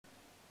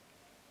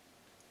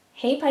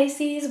Hey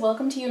Pisces,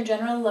 welcome to your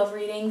general love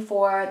reading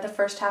for the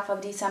first half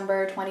of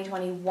December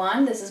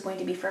 2021. This is going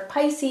to be for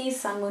Pisces,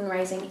 Sun, Moon,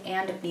 Rising,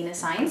 and Venus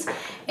signs.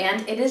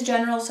 And it is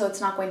general, so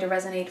it's not going to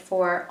resonate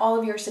for all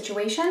of your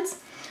situations.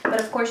 But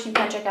of course, you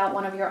can check out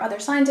one of your other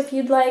signs if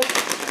you'd like.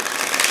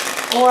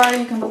 Or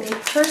you can book a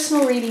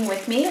personal reading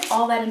with me.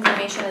 All that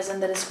information is in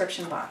the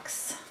description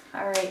box.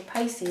 All right,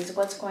 Pisces,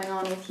 what's going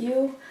on with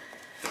you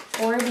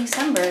for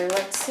December?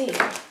 Let's see.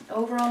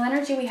 Overall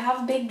energy, we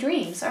have big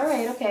dreams. All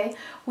right, okay.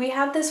 We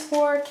had this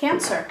for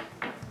Cancer,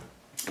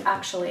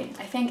 actually.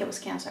 I think it was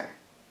Cancer.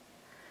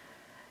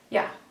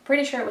 Yeah,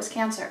 pretty sure it was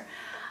Cancer.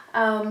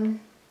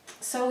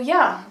 So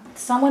yeah,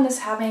 someone is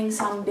having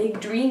some big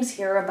dreams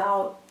here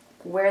about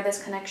where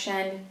this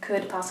connection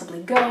could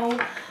possibly go,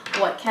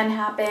 what can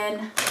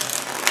happen,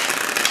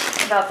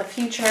 about the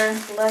future.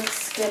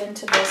 Let's get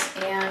into this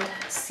and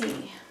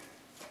see.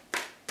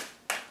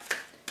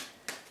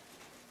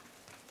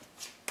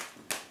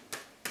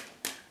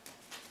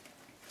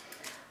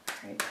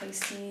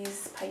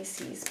 Pisces,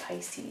 Pisces,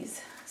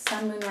 Pisces,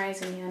 Sun, Moon,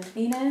 Rising, and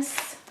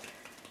Venus.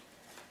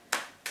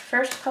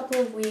 First couple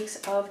of weeks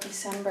of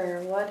December,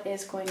 what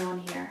is going on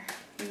here?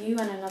 You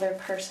and another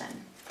person.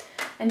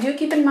 And do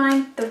keep in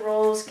mind the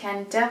roles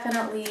can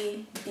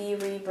definitely be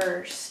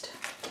reversed.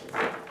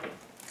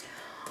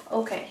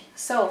 Okay,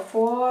 so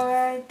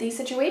for the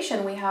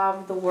situation, we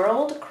have the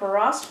World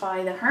crossed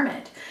by the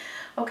Hermit.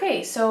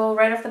 Okay, so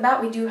right off the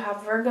bat, we do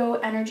have Virgo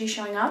energy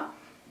showing up.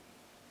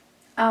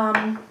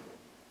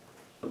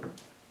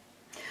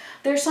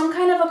 There's some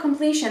kind of a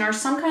completion or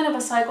some kind of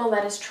a cycle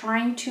that is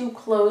trying to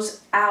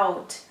close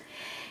out.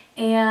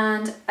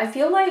 And I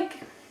feel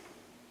like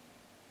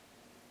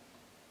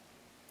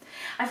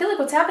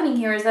what's happening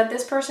here is that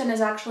this person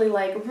is actually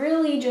like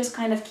really just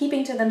kind of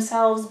keeping to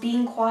themselves,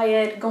 being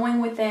quiet,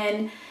 going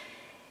within,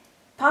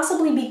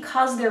 possibly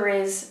because there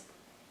is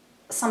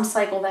some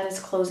cycle that is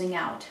closing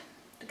out.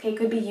 Okay,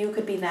 could be you,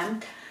 could be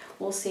them.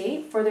 We'll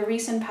see. For the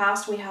recent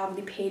past, we have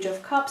the Page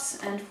of Cups,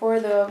 and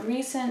for the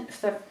recent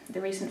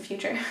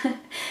future,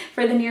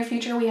 for the near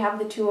future, we have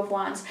the Two of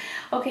Wands.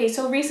 Okay,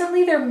 so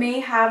recently there may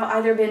have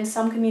either been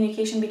some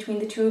communication between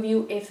the two of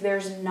you if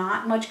there's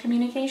not much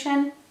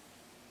communication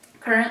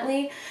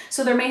currently.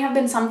 So there may have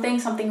been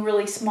something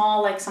really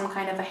small, like some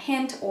kind of a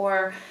hint,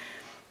 or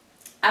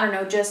I don't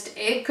know, just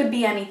it could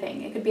be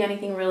anything. It could be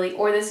anything really,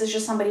 or this is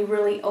just somebody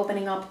really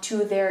opening up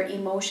to their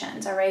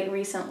emotions, all right,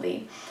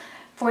 recently.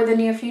 For the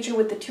near future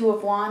with the Two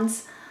of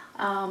Wands,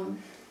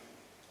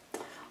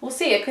 we'll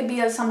see. It could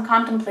be some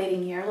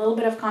contemplating here, a little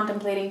bit of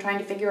contemplating, trying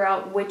to figure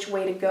out which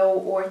way to go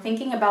or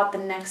thinking about the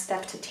next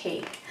step to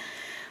take.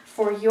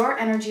 For your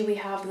energy, we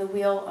have the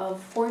Wheel of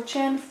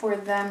Fortune. For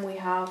them, we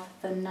have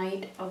the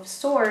Knight of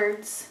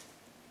Swords.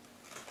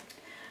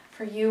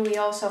 For you, we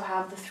also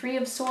have the Three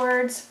of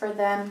Swords. For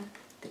them,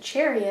 the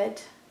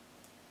Chariot.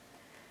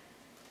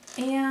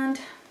 And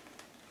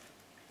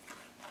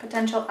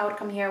potential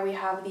outcome here, we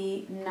have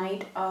the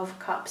Knight of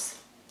Cups.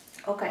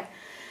 Okay,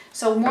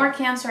 so more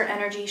Cancer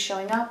energy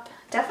showing up.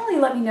 Definitely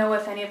let me know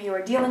if any of you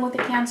are dealing with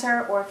a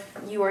Cancer or if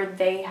you or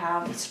they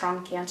have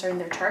strong Cancer in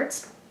their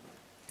charts.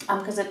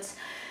 Because it's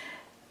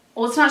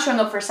not showing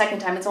up for a second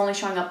time, it's only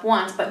showing up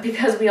once, but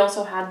because we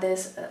also had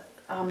this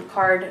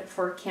card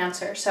for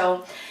Cancer.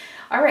 So,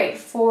 all right,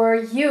 for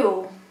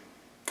you,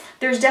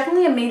 there's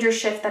definitely a major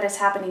shift that is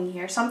happening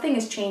here. Something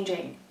is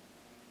changing.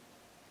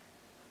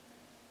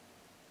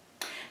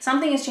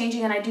 Something is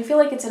changing, and I do feel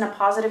like it's in a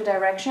positive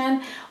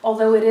direction,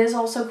 although it is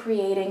also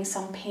creating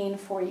some pain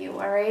for you,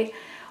 all right?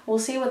 We'll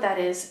see what that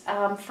is.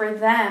 For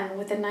them,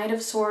 with the Knight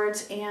of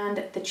Swords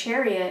and the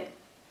Chariot,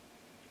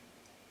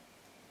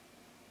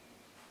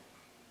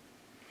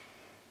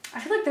 I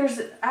feel like there's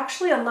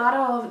actually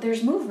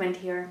there's movement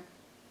here.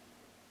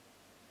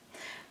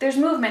 There's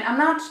movement.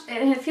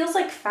 And it feels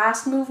like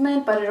fast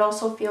movement, but it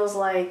also feels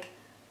like,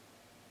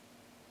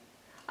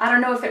 I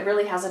don't know if it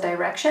really has a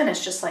direction.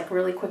 It's just like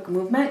really quick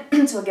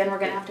movement. So again, we're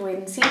going to have to wait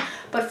and see.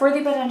 But for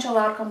the potential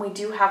outcome, we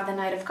do have the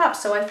Knight of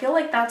Cups. So I feel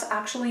like that's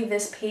actually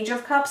this Page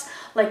of Cups,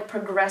 like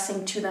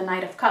progressing to the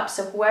Knight of Cups.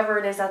 So whoever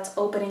it is that's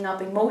opening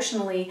up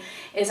emotionally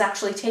is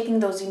actually taking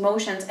those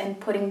emotions and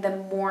putting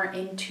them more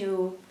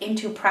into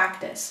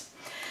practice.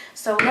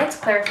 So let's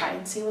clarify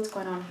and see what's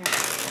going on here.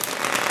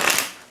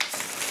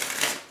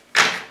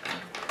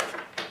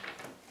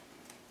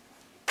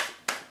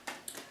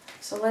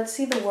 So let's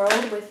see the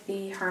World with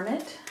the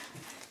Hermit.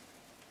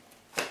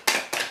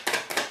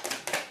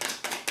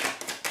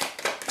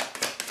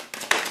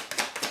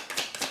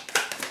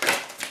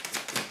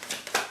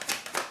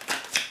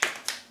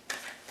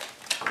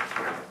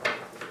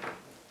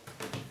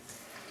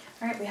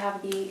 All right, we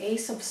have the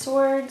Ace of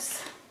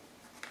Swords,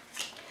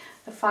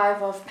 the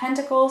Five of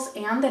Pentacles,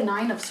 and the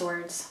Nine of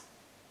Swords.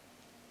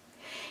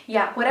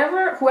 Yeah,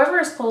 whoever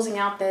is closing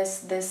out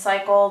this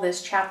cycle,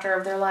 this chapter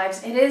of their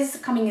lives, it is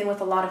coming in with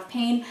a lot of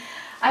pain.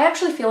 I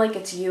actually feel like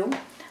it's you.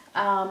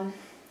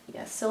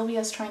 Yes,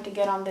 Sylvia's trying to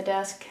get on the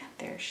desk.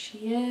 There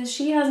she is.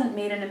 She hasn't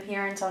made an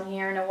appearance on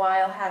here in a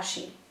while, has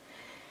she?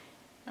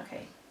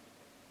 Okay.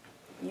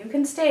 You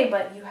can stay,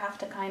 but you have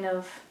to kind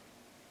of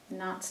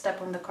not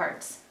step on the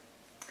cards.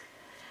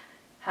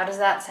 How does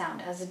that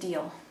sound as a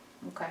deal?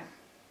 Okay.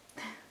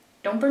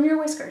 Don't burn your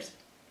whiskers.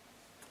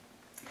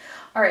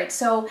 All right,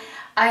 so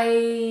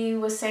I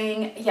was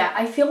saying, yeah,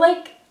 I feel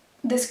like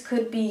this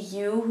could be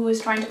you who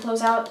is trying to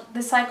close out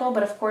this cycle,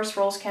 but of course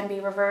roles can be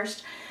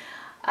reversed.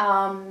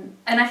 And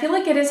I feel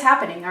like it is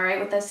happening, all right,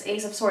 with this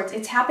Ace of Swords.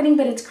 It's happening,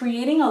 but it's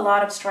creating a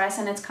lot of stress,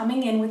 and it's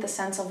coming in with a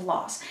sense of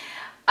loss.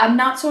 I'm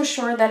not so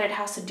sure that it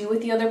has to do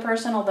with the other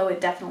person, although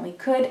it definitely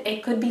could.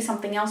 It could be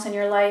something else in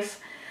your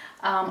life,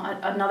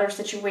 another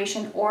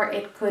situation, or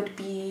it could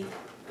be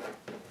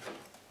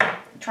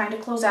trying to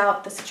close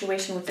out the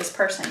situation with this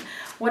person.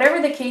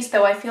 Whatever the case,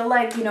 though, I feel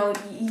like, you know,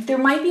 there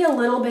might be a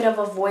little bit of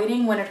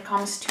avoiding when it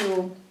comes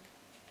to,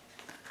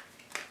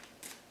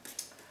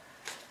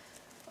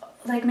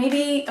 like,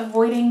 maybe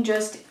avoiding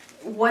just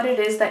what it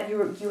is that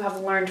you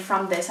have learned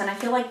from this. And I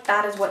feel like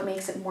that is what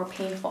makes it more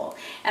painful.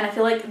 And I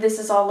feel like this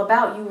is all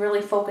about you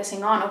really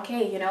focusing on,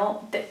 okay, you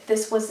know,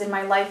 this was in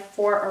my life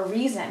for a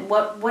reason.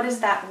 What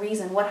is that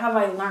reason? What have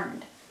I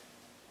learned?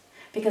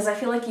 Because I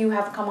feel like you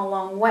have come a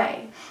long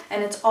way.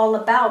 And it's all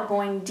about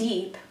going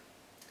deep,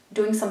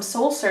 doing some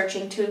soul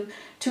searching to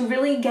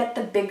really get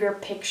the bigger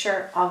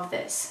picture of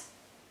this.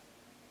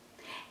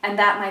 And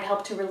that might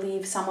help to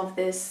relieve some of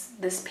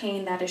this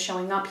pain that is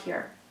showing up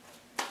here.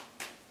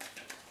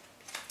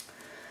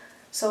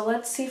 So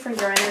let's see for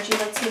your energy.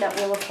 Let's see that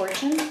Wheel of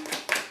Fortune.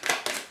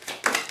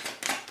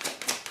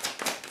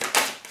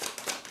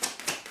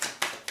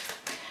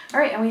 All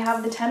right, and we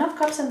have the 10 of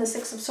Cups and the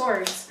 6 of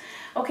Swords.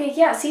 Okay,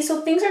 yeah, see,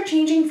 so things are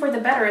changing for the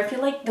better. I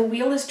feel like the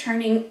wheel is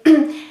turning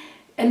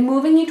and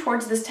moving you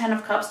towards this 10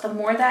 of Cups. The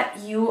more that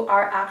you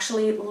are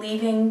actually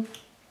leaving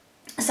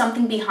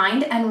something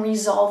behind and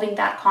resolving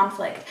that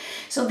conflict.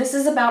 So this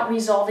is about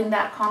resolving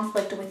that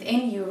conflict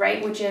within you,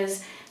 right? Which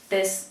is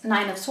this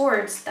 9 of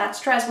Swords, that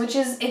stress, which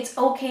is, it's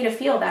okay to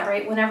feel that,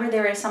 right? Whenever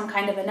there is some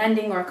kind of an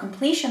ending or a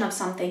completion of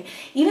something,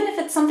 even if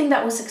it's something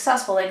that was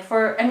successful, like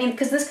for, I mean,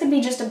 because this could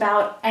be just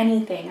about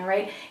anything, all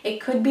right?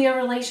 It could be a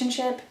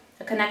relationship,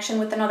 a connection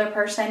with another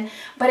person,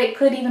 but it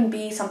could even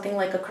be something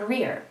like a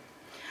career,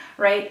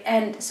 right?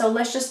 And so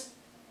let's just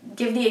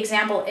give the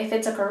example. If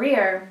it's a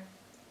career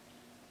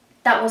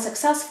that was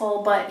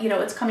successful, but, you know,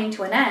 it's coming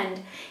to an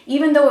end,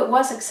 even though it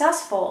was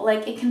successful,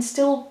 like, it can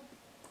still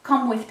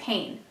come with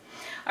pain.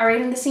 All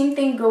right, and the same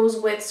thing goes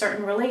with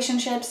certain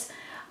relationships,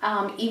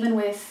 even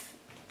with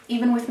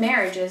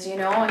marriages, you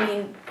know. I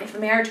mean, if a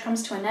marriage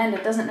comes to an end,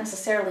 it doesn't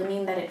necessarily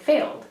mean that it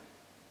failed.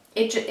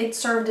 It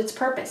served its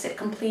purpose. It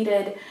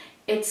completed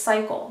its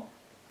cycle.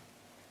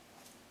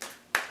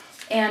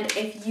 And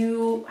if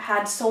you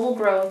had soul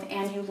growth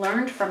and you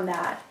learned from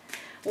that,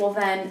 well,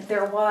 then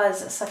there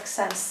was a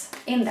success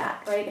in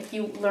that, right? If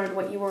you learned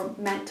what you were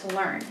meant to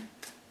learn.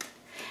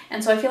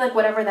 And so I feel like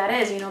whatever that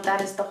is, you know,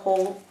 that is the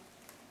whole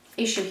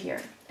issue here,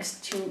 is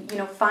to, you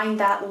know, find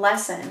that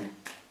lesson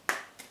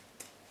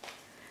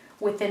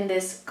within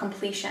this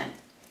completion.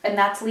 And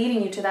that's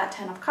leading you to that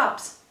 10 of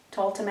Cups,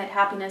 to ultimate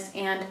happiness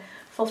and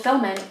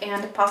fulfillment,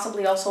 and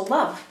possibly also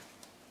love,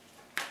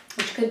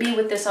 which could be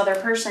with this other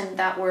person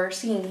that we're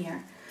seeing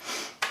here.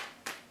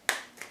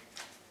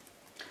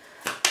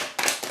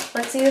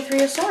 Let's see the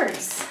 3 of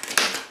Swords.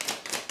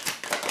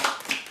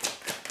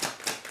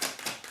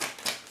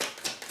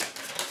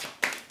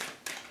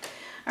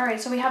 All right,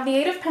 so we have the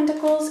 8 of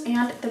Pentacles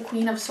and the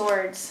Queen of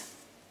Swords.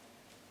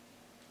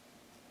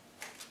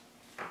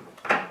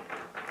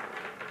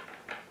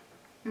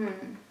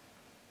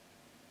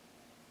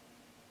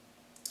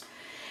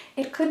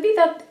 It could be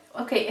that,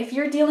 okay, if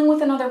you're dealing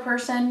with another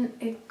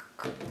person,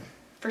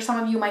 for some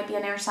of you might be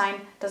an air sign,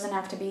 doesn't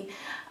have to be,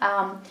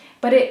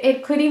 but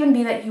it could even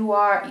be that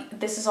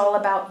this is all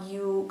about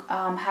you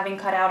having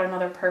cut out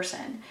another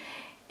person.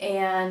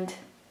 And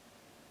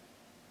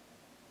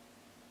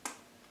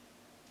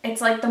it's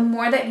like the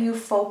more that you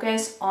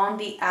focus on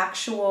the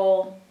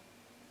actual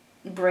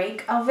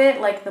break of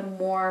it, like the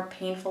more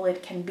painful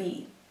it can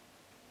be.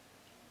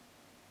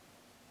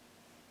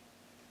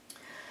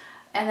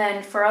 And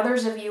then for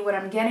others of you, what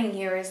I'm getting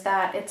here is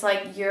that it's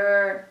like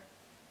you're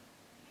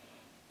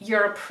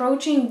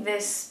approaching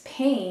this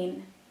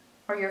pain,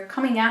 or you're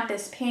coming at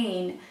this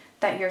pain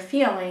that you're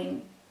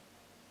feeling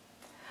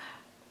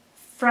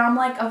from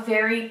like a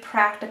very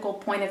practical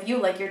point of view.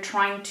 Like you're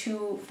trying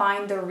to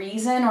find the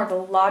reason or the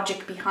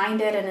logic behind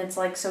it. And it's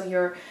like, so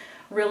you're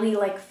really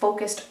like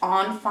focused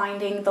on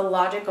finding the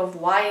logic of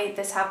why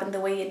this happened the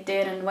way it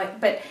did, and what,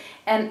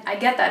 and I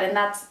get that. And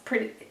that's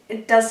pretty,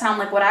 it does sound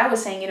like what I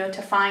was saying, you know,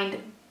 to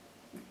find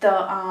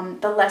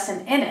the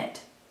lesson in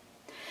it.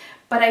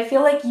 But I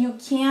feel like you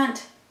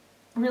can't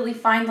really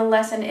find the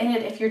lesson in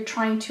it if you're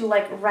trying to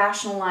like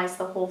rationalize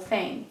the whole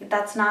thing.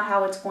 That's not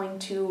how it's going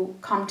to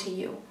come to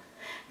you.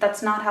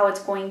 That's not how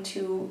it's going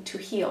to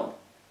heal.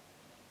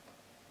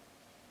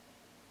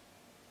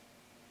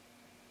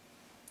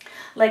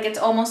 Like it's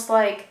almost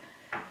like,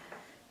 let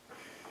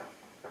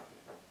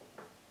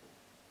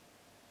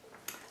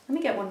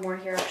me get one more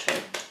here actually.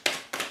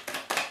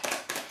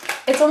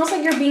 It's almost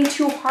like you're being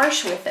too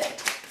harsh with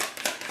it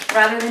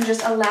rather than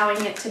just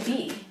allowing it to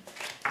be.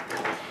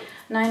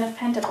 Nine of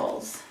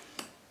Pentacles.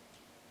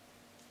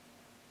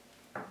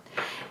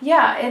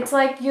 Yeah, it's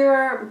like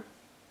you're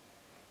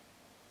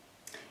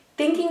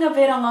thinking of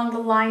it along the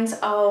lines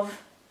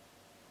of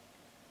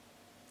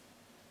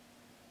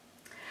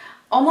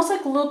almost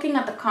like looking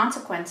at the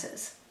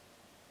consequences,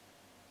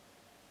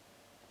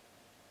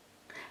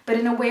 but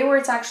in a way where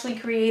it's actually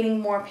creating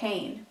more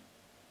pain.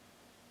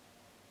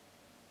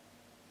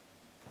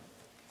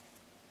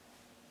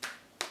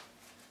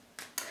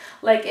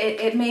 Like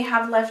it may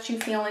have left you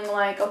feeling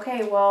like,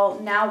 okay, well,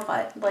 now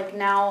what? Like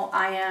now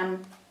I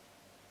am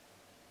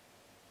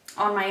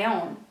on my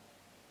own.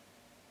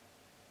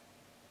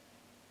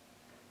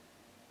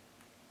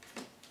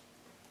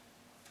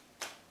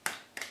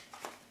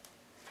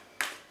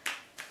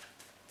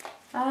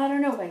 I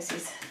don't know,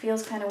 Pisces.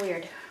 Feels kind of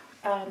weird.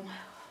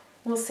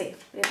 We'll see.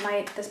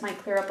 This might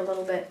clear up a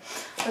little bit.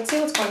 Let's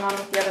see what's going on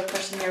with the other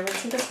person here. Let's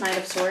see this Knight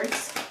of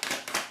Swords.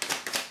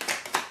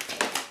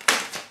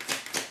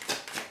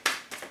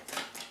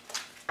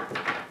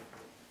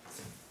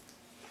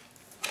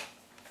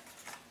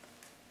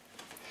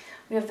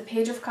 We have the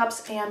Page of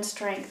Cups and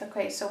Strength.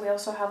 Okay, so we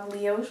also have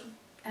Leo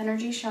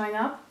energy showing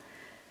up.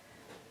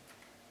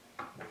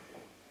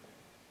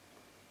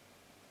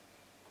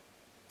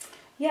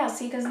 Yeah,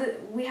 see, because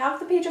we have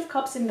the Page of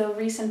Cups in the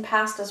recent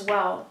past as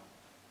well.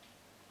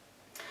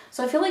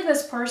 So I feel like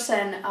this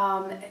person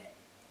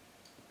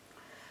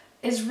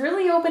is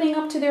really opening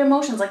up to their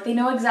emotions. Like they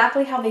know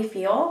exactly how they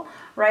feel,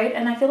 right?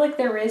 And I feel like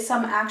there is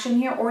some action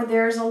here, or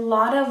there's a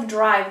lot of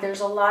drive.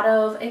 There's a lot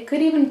of, it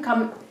could even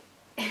come,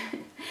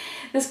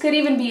 this could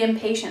even be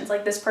impatience.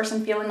 Like this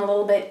person feeling a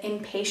little bit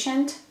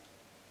impatient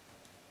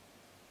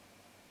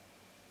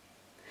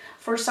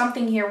for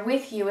something here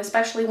with you,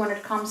 especially when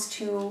it comes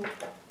to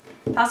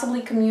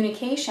possibly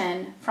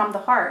communication from the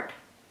heart.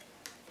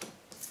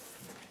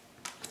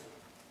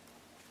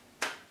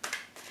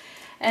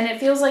 And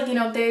it feels like, you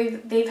know,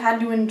 they've had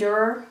to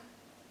endure.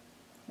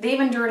 They've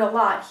endured a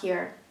lot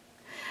here.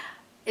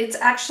 It's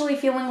actually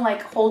feeling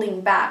like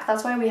holding back.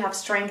 That's why we have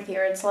Strength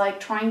here. It's like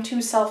trying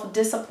to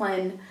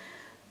self-discipline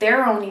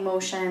their own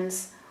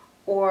emotions,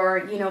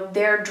 or, you know,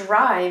 their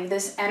drive,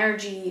 this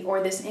energy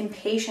or this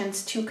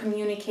impatience to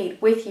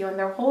communicate with you, and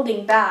they're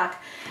holding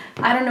back.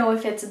 I don't know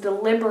if it's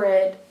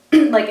deliberate,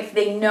 like if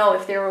they know,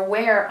 if they're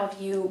aware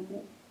of you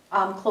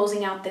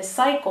closing out this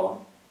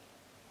cycle,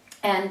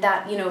 and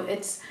that, you know,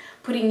 it's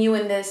putting you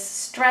in this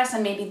stress,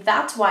 and maybe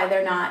that's why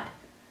they're not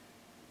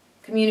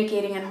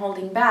communicating and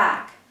holding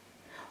back.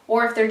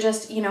 Or if they're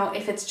just, you know,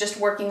 if it's just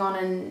working on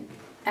an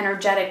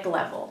energetic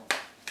level.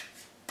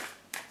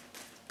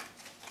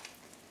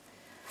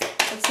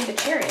 Let's see the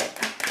Chariot.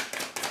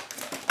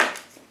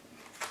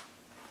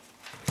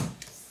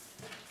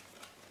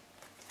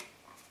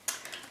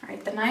 All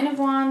right, the Nine of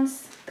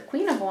Wands, the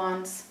Queen of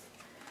Wands,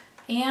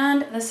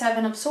 and the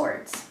Seven of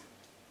Swords.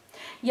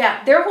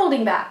 Yeah, they're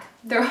holding back.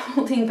 They're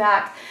holding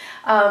back.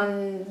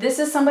 This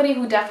is somebody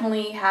who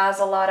definitely has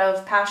a lot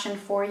of passion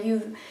for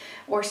you,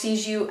 or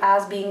sees you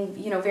as being,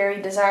 you know,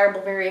 very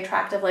desirable, very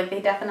attractive. Like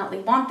they definitely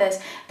want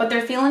this, but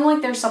they're feeling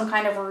like there's some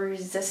kind of a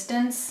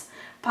resistance,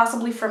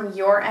 possibly from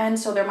your end.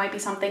 So there might be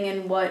something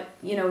in what,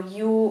 you know,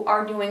 you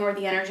are doing, or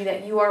the energy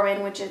that you are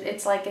in, which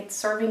it's like it's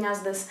serving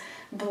as this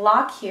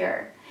block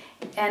here.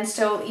 And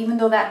so even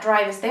though that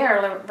drive is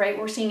there, right,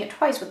 we're seeing it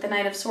twice with the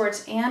Knight of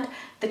Swords and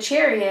the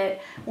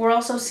Chariot. We're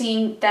also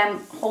seeing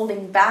them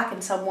holding back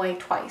in some way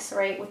twice,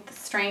 right, with the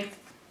Strength,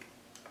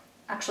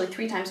 actually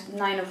 3 times,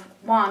 Nine of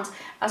Wands,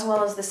 as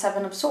well as the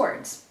Seven of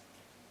Swords,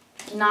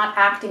 not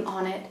acting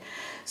on it.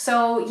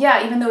 So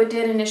yeah, even though it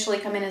did initially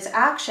come in as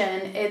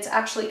action, it's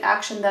actually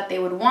action that they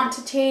would want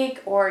to take,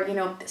 or, you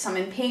know, some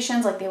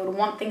impatience, like they would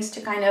want things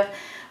to kind of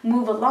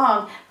move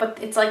along, but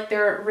it's like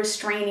they're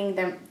restraining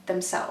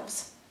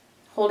themselves,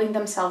 holding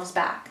themselves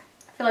back.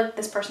 I feel like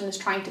this person is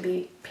trying to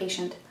be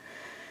patient.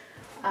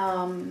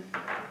 And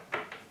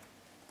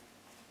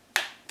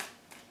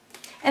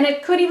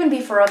it could even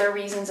be for other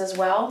reasons as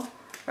well,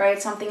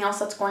 right? Something else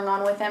that's going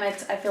on with them. I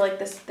feel like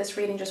this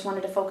reading just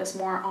wanted to focus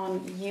more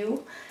on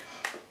you.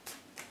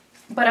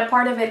 But a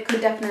part of it could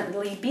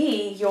definitely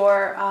be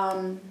your,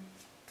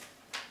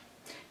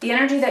 the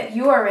energy that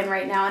you are in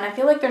right now. And I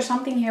feel like there's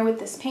something here with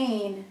this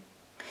pain,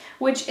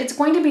 which it's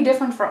going to be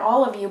different for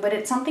all of you, but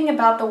it's something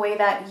about the way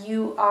that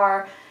you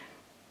are,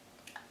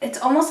 it's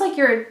almost like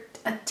you're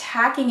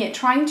attacking it,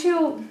 trying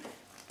to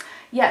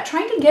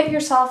get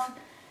yourself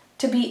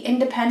to be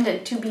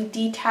independent, to be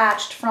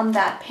detached from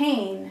that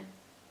pain.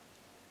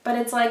 But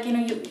it's like, you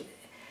know,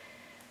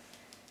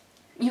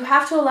 you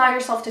have to allow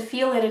yourself to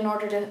feel it in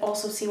order to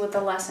also see what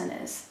the lesson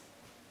is.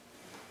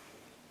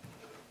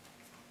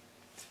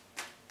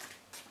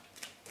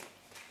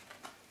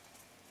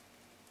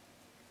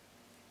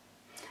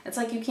 It's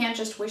like you can't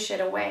just wish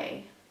it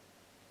away.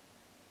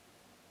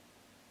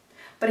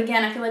 But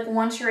again, I feel like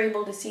once you're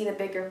able to see the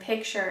bigger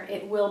picture,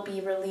 it will be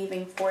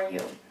relieving for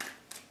you.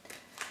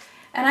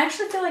 And I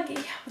actually feel like,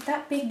 yeah, with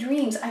that big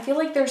dreams, I feel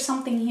like there's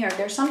something here.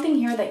 There's something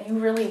here that you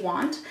really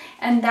want,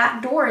 and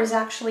that door is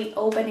actually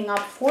opening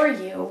up for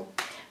you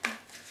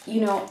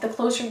you know, the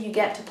closer you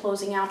get to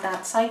closing out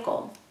that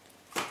cycle.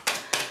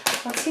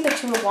 Let's see the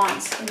Two of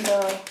Wands in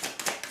the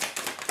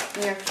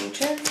near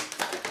future.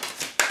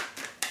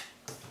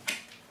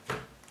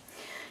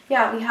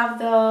 Yeah, we have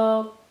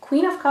the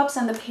Queen of Cups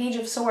and the Page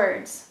of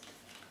Swords.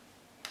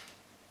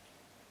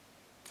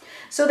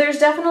 So there's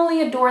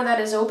definitely a door that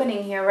is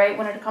opening here, right,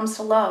 when it comes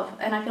to love.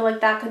 And I feel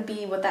like that could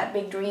be what that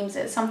big dreams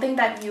is. Something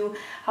that you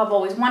have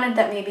always wanted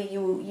that maybe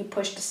you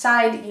pushed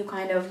aside, you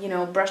kind of, you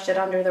know, brushed it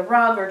under the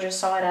rug or just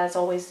saw it as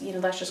always, you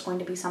know, that's just going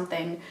to be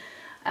something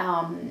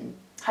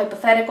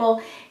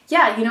hypothetical.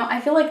 Yeah, you know, I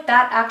feel like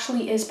that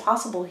actually is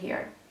possible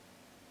here.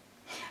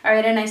 All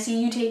right, and I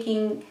see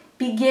you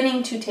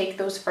beginning to take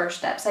those first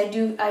steps. I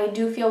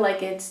do feel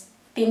like it's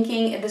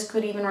thinking, this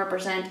could even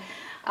represent,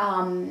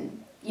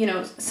 you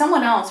know,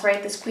 someone else,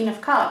 right? This Queen of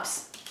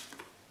Cups,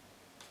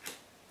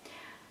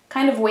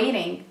 kind of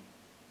waiting,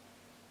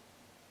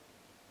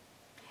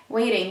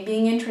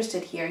 being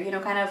interested here, you know,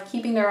 kind of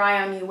keeping their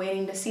eye on you,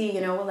 waiting to see,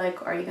 you know,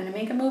 like, are you going to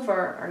make a move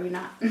or are you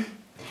not?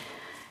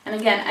 And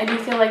again, I do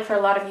feel like for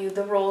a lot of you,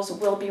 the roles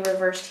will be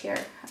reversed here.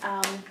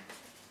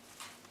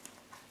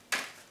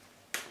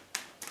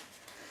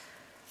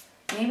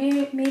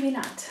 Maybe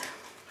not.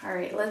 All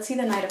right, let's see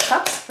the Knight of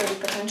Cups for the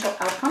potential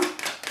outcome.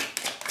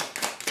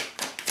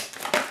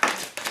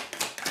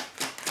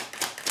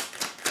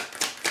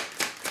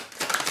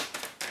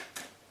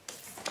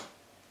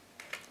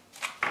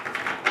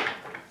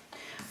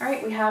 All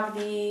right, we have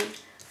the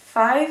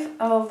Five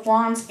of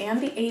Wands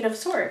and the Eight of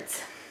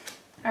Swords.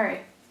 All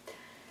right.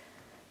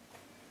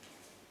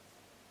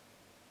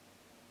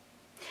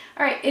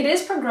 All right, it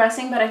is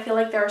progressing, but I feel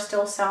like there are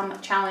still some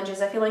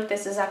challenges. I feel like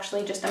this is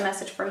actually just a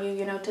message for you,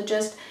 you know, to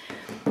just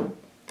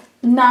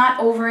not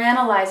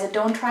overanalyze it.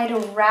 Don't try to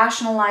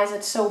rationalize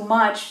it so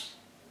much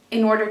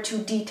in order to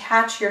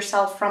detach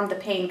yourself from the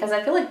pain, because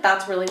I feel like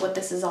that's really what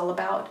this is all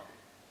about.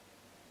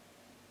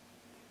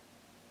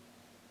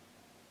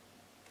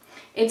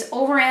 It's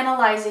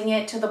overanalyzing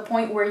it to the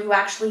point where you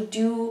actually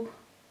do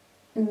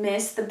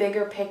miss the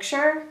bigger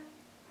picture.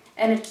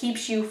 And it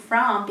keeps you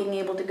from being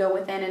able to go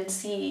within and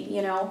see,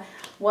 you know,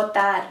 what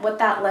that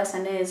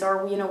lesson is,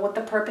 or, you know, what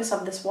the purpose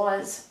of this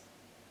was.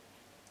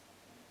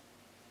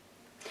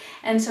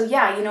 And so,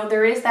 yeah, you know,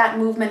 there is that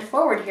movement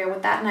forward here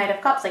with that Knight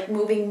of Cups, like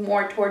moving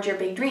more towards your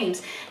big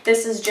dreams.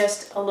 This is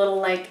just a little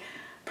like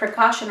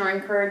precaution or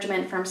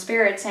encouragement from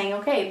Spirit saying,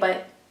 okay,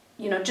 but,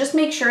 you know, just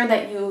make sure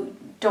that you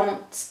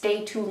don't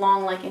stay too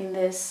long like in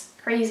this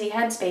crazy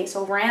headspace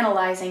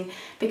overanalyzing,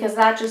 because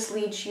that just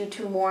leads you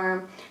to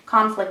more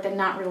conflict and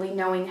not really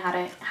knowing how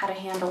to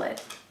handle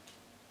it.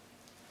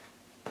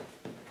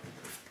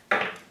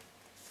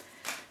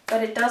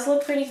 But it does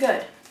look pretty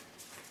good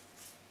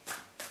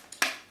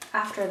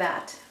after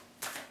that.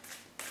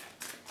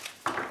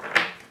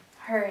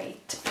 All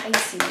right,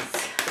 Pisces,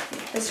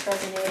 if this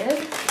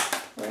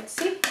resonated, let's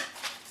see.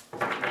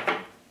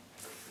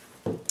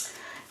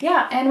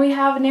 Yeah, and we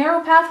have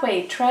narrow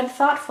pathway, tread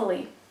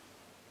thoughtfully.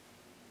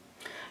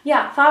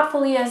 Yeah,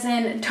 thoughtfully as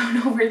in don't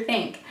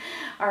overthink,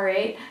 all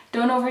right?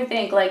 Don't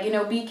overthink, like, you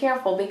know, be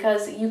careful,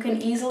 because you can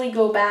easily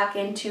go back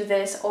into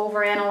this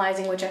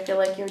overanalyzing, which I feel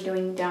like you're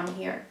doing down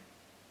here,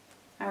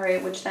 all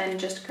right? Which then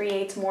just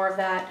creates more of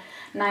that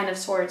Nine of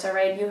Swords, all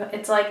right?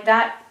 It's like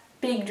that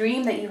big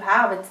dream that you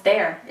have, it's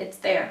there.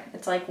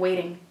 It's like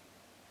waiting.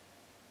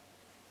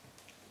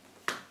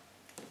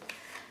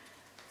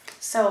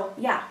 So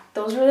yeah,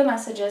 those are the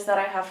messages that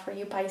I have for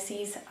you,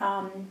 Pisces.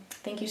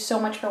 Thank you so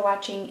much for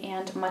watching,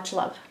 and much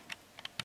love.